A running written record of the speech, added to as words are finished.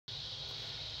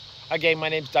Hi gang, my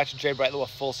name is Dr. Jay Brightlow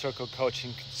with Full Circle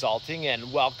Coaching Consulting,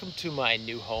 and welcome to my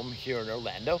new home here in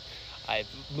Orlando. I've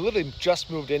literally just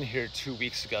moved in here 2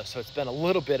 weeks ago, so it's been a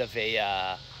little bit of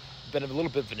an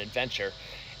adventure,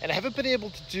 and I haven't been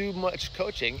able to do much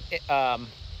coaching,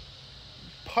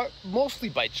 mostly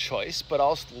by choice, but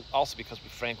also because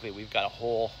we've got a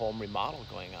whole home remodel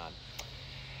going on.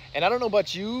 And I don't know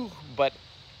about you, but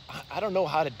I don't know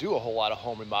how to do a whole lot of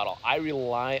home remodel. I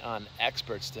rely on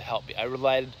experts to help me. I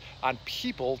relied on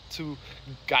people to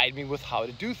guide me with how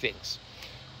to do things.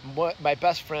 My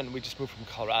best friend, we just moved from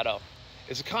Colorado,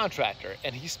 is a contractor,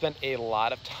 and he spent a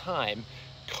lot of time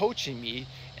coaching me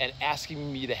and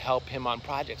asking me to help him on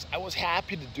projects. I was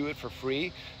happy to do it for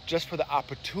free, just for the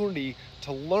opportunity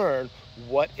to learn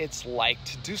what it's like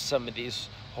to do some of these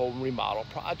home remodel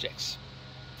projects.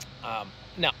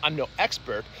 Now, I'm no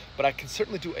expert, but I can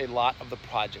certainly do a lot of the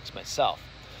projects myself.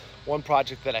 One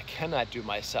project that I cannot do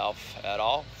myself at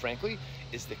all, frankly,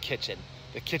 is the kitchen.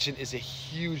 The kitchen is a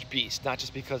huge beast, not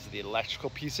just because of the electrical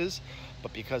pieces,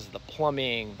 but because of the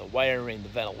plumbing, the wiring, the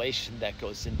ventilation that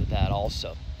goes into that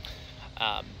also.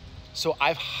 So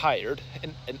I've hired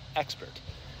an expert.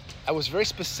 I was very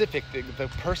specific. The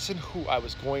person who I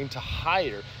was going to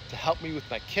hire to help me with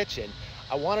my kitchen,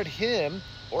 I wanted him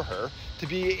or her to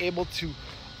be able to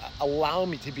allow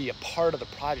me to be a part of the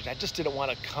project. I just didn't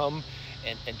want to come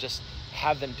and just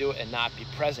have them do it and not be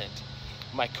present.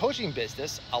 My coaching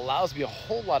business allows me a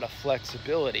whole lot of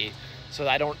flexibility, so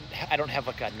that I don't have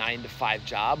like a 9-to-5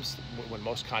 jobs when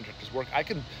most contractors work. I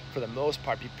can, for the most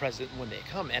part, be present when they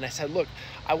come. And I said, look,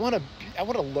 I want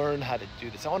to learn how to do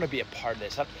this. I want to be a part of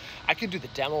this. I can do the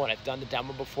demo, and I've done the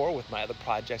demo before with my other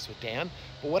projects with Dan.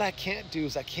 But what I can't do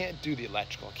is I can't do the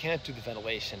electrical. I can't do the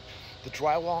ventilation. The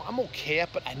drywall, I'm okay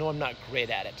at, but I know I'm not great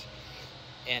at it.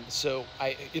 And so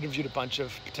I interviewed a bunch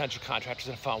of potential contractors,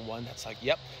 and I found one that's like,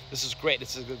 yep, this is great.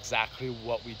 This is exactly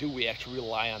what we do. We actually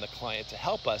rely on the client to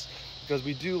help us, because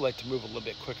we do like to move a little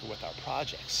bit quicker with our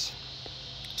projects.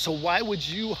 So why would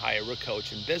you hire a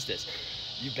coach in business?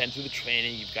 You've been through the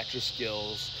training, you've got your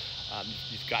skills,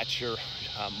 you've got your,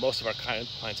 most of our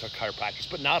clients are chiropractors,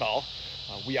 but not all.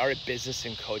 We are a business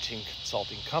and coaching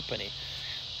consulting company.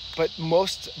 But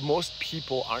most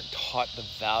people aren't taught the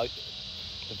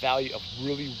value of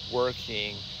really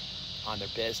working on their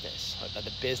business,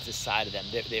 the business side of them.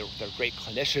 They're great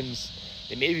clinicians.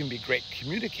 They may even be great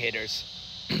communicators,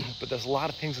 but there's a lot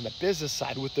of things on the business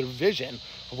side with their vision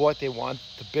of what they want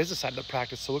the business side of the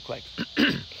practice to look like,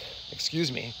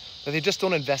 excuse me, that they just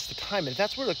don't invest the time. And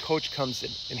that's where the coach comes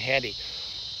in handy.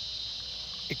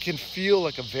 It can feel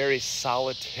like a very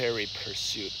solitary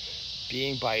pursuit,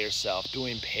 being by yourself,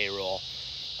 doing payroll.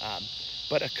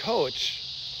 But a coach,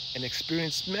 an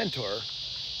experienced mentor,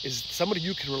 is somebody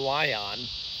you can rely on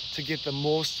to get the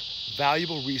most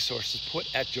valuable resources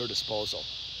put at your disposal.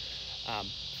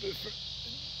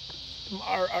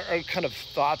 Our kind of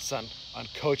thoughts on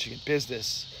coaching and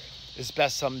business is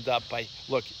best summed up by,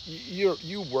 look,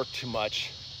 you work too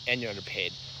much and you're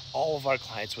underpaid. All of our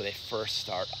clients, when they first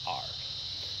start, are.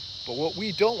 But what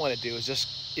we don't want to do is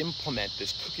just implement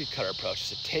this cookie cutter approach,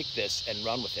 to take this and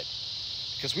run with it.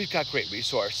 Because we've got great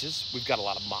resources, we've got a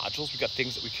lot of modules, we've got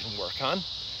things that we can work on.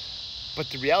 But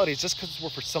the reality is, just because it's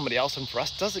worked for somebody else and for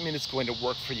us doesn't mean it's going to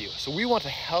work for you. So we want to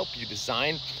help you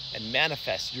design and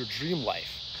manifest your dream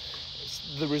life.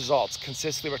 The results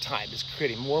consistently over time is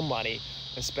creating more money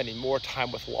and spending more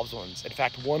time with loved ones. In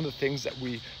fact, one of the things that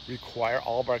we require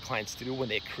all of our clients to do when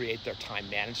they create their time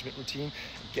management routine,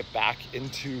 get back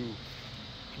into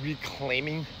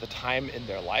reclaiming the time in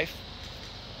their life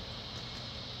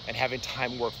and having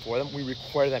time work for them, we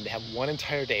require them to have one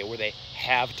entire day where they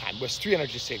have time. There's 3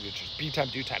 energy signatures: be time,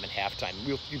 do time, and have time.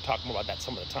 We can talk more about that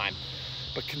some of the time.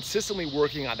 But consistently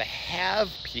working on the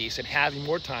have piece and having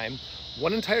more time,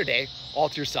 one entire day, all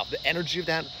to yourself. The energy of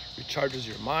that recharges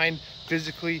your mind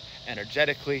physically,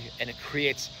 energetically, and it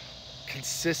creates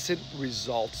consistent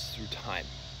results through time.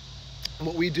 And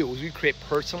what we do is we create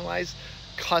personalized,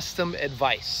 custom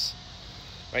advice,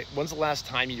 right? When's the last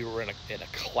time you were in a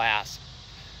class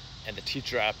and the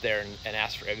teacher out there and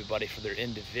asked for everybody for their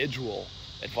individual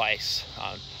advice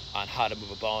on how to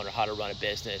move a bone, or how to run a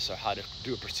business, or how to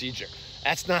do a procedure?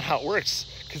 That's not how it works.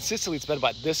 Consistently, it's been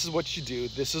about, this is what you do,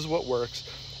 this is what works,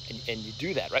 and you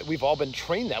do that, right? We've all been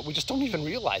trained that. We just don't even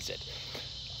realize it.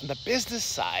 On the business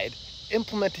side,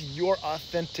 implementing your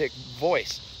authentic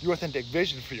voice, your authentic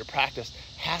vision for your practice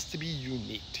has to be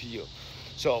unique to you.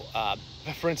 So,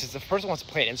 for instance, if a person wants to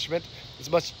play an instrument,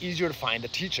 it's much easier to find a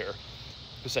teacher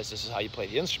who says this is how you play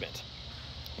the instrument.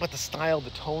 But the style, the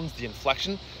tones, the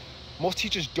inflection, most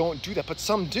teachers don't do that, but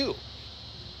some do.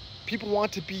 people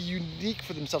want to be unique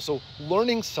for themselves. So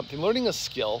learning something, learning a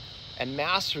skill and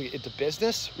mastering it into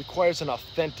business requires an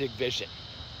authentic vision.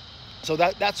 So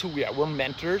that's who we are. We're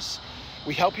mentors.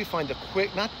 We help you find the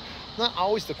quick, not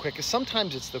always the quickest,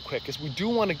 sometimes it's the quickest. We do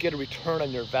want to get a return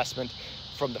on your investment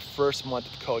from the first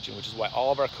month of coaching, which is why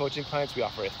all of our coaching clients, we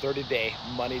offer a 30-day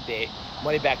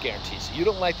money back guarantee. So you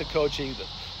don't like the coaching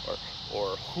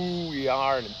or who we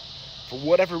are, and for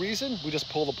whatever reason, we just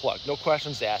pull the plug. No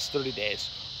questions asked, 30 days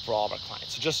for all of our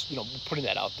clients. So just, putting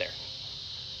that out there.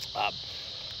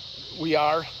 We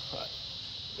are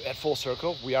at Full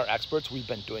Circle, we are experts. We've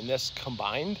been doing this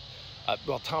combined.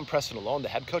 Tom Preston alone, the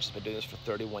head coach, has been doing this for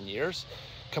 31 years.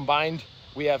 Combined,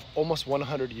 we have almost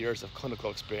 100 years of clinical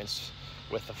experience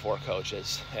with the 4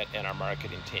 coaches and our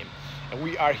marketing team. And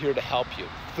we are here to help you.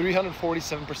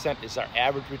 347% is our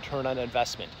average return on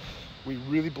investment. We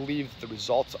really believe that the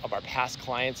results of our past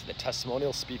clients and the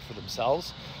testimonials speak for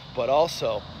themselves, but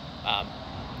also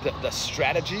the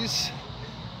strategies.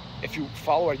 If you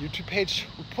follow our YouTube page,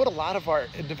 we put a lot of our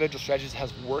individual strategies that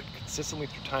has worked consistently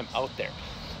through time out there.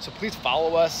 So please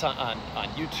follow us on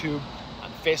YouTube,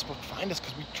 on Facebook, find us,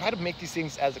 because we try to make these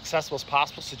things as accessible as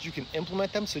possible so that you can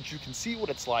implement them, so that you can see what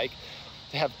it's like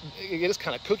to have, it is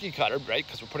kind of cookie cutter, right?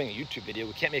 Because we're putting a YouTube video.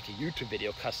 We can't make a YouTube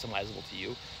video customizable to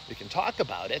you. We can talk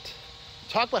about it,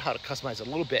 talk about how to customize it a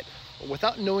little bit, but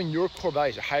without knowing your core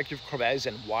values, your hierarchy of core values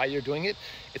and why you're doing it,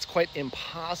 it's quite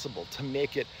impossible to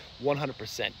make it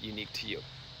 100% unique to you.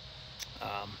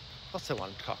 What else I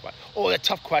wanted to talk about? Oh, the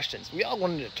tough questions. We all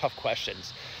want to know tough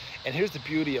questions. And here's the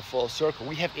beauty of Full Circle.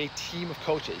 We have a team of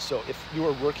coaches. So if you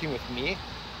are working with me,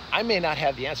 I may not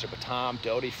have the answer, but Tom,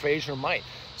 Dodie, Fraser might.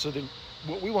 So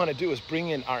what we want to do is bring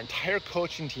in our entire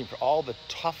coaching team for all the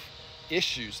tough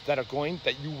issues that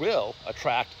you will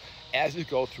attract as you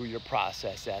go through your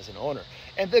process as an owner,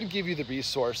 and then give you the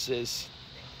resources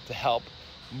to help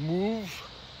move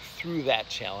through that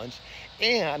challenge.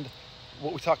 And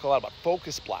what we talk a lot about,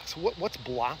 focus blocks. What's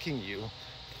blocking you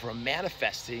from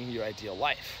manifesting your ideal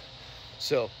life?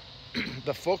 So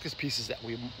the focus pieces that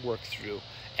we work through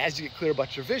as you get clear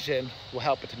about your vision will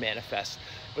help it to manifest.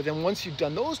 But then once you've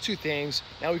done those 2 things,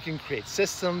 now we can create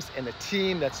systems and a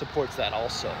team that supports that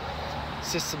also.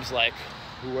 Systems like,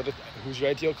 who's your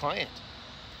ideal client?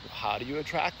 How do you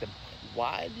attract them?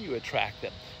 Why do you attract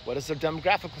them? What does their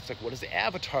demographic look like? What does the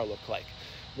avatar look like?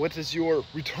 What is your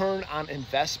return on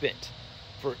investment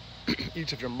for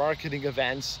each of your marketing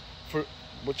events?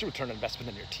 What's your return on investment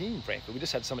on your team, frankly? We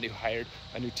just had somebody who hired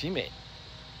a new teammate.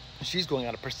 She's going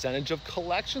on a percentage of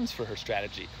collections for her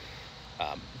strategy,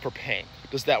 for paying.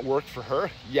 Does that work for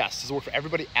her? Yes. Does it work for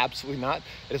everybody? Absolutely not.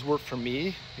 It has worked for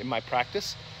me in my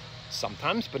practice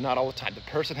sometimes, but not all the time. The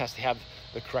person has to have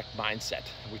the correct mindset.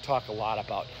 And we talk a lot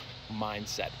about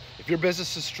mindset. If your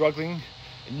business is struggling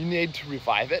and you need to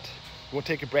revive it, you want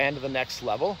to take your brand to the next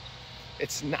level,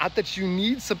 it's not that you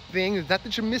need something, it's not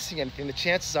that you're missing anything. The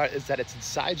chances are is that it's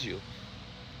inside you.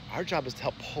 Our job is to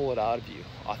help pull it out of you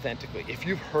authentically. If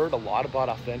you've heard a lot about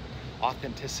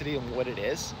authenticity and what it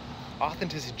is,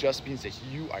 authenticity just means that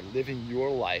you are living your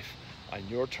life on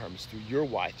your terms, through your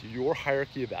why, through your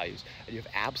hierarchy of values, and you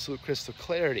have absolute crystal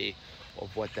clarity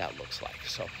of what that looks like.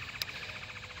 So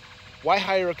why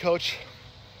hire a coach?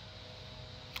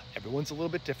 Everyone's a little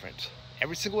bit different.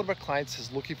 Every single one of our clients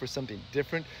is looking for something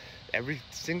different. Every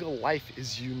single life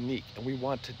is unique, and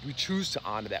we choose to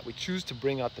honor that. We choose to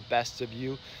bring out the best of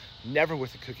you, never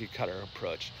with a cookie cutter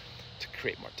approach, to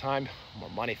create more time, more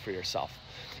money for yourself.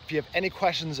 If you have any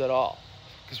questions at all,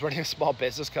 because running a small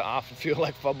business can often feel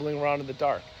like fumbling around in the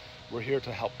dark, we're here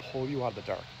to help pull you out of the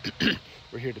dark.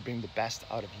 We're here to bring the best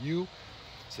out of you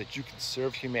so that you can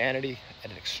serve humanity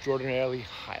at an extraordinarily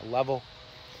high level.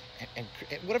 And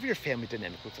whatever your family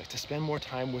dynamic looks like, to spend more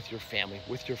time with your family,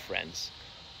 with your friends,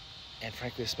 and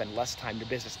frankly, spend less time in your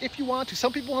business if you want to.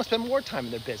 Some people want to spend more time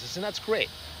in their business, and that's great.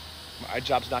 Our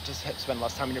job's not to spend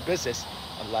less time in your business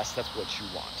unless that's what you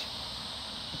want.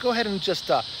 Go ahead and just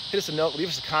hit us a note, leave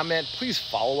us a comment. Please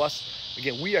follow us.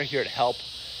 Again, we are here to help.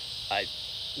 I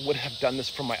would have done this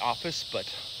from my office,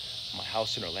 but my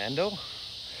house in Orlando,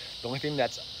 the only thing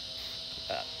that's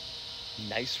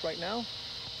nice right now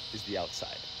is the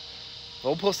outside.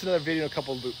 We'll post another video in a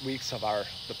couple of weeks of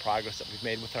the progress that we've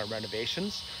made with our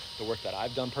renovations, the work that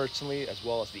I've done personally, as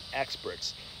well as the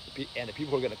experts and the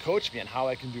people who are going to coach me on how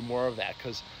I can do more of that.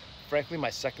 Because frankly,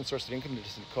 my second source of income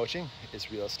just in coaching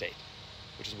is real estate,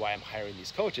 which is why I'm hiring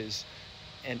these coaches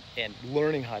and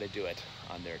learning how to do it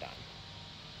on their dime.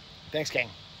 Thanks, gang.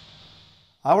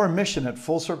 Our mission at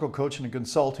Full Circle Coaching and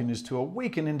Consulting is to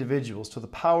awaken individuals to the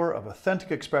power of authentic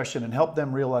expression and help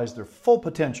them realize their full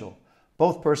potential,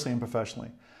 both personally and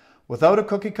professionally. Without a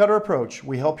cookie-cutter approach,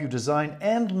 we help you design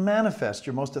and manifest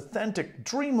your most authentic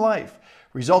dream life,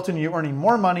 resulting in you earning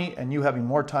more money and you having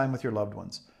more time with your loved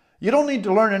ones. You don't need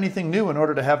to learn anything new in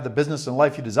order to have the business and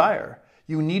life you desire.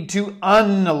 You need to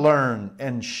unlearn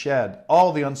and shed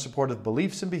all the unsupportive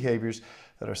beliefs and behaviors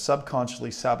that are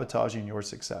subconsciously sabotaging your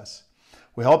success.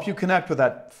 We help you connect with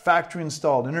that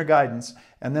factory-installed inner guidance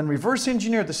and then reverse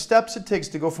engineer the steps it takes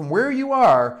to go from where you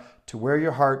are to where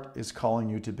your heart is calling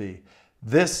you to be.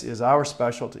 This is our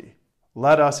specialty.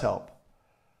 Let us help.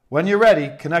 When you're ready,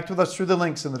 connect with us through the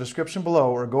links in the description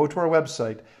below or go to our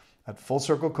website at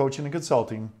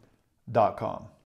fullcirclecoachingandconsulting.com.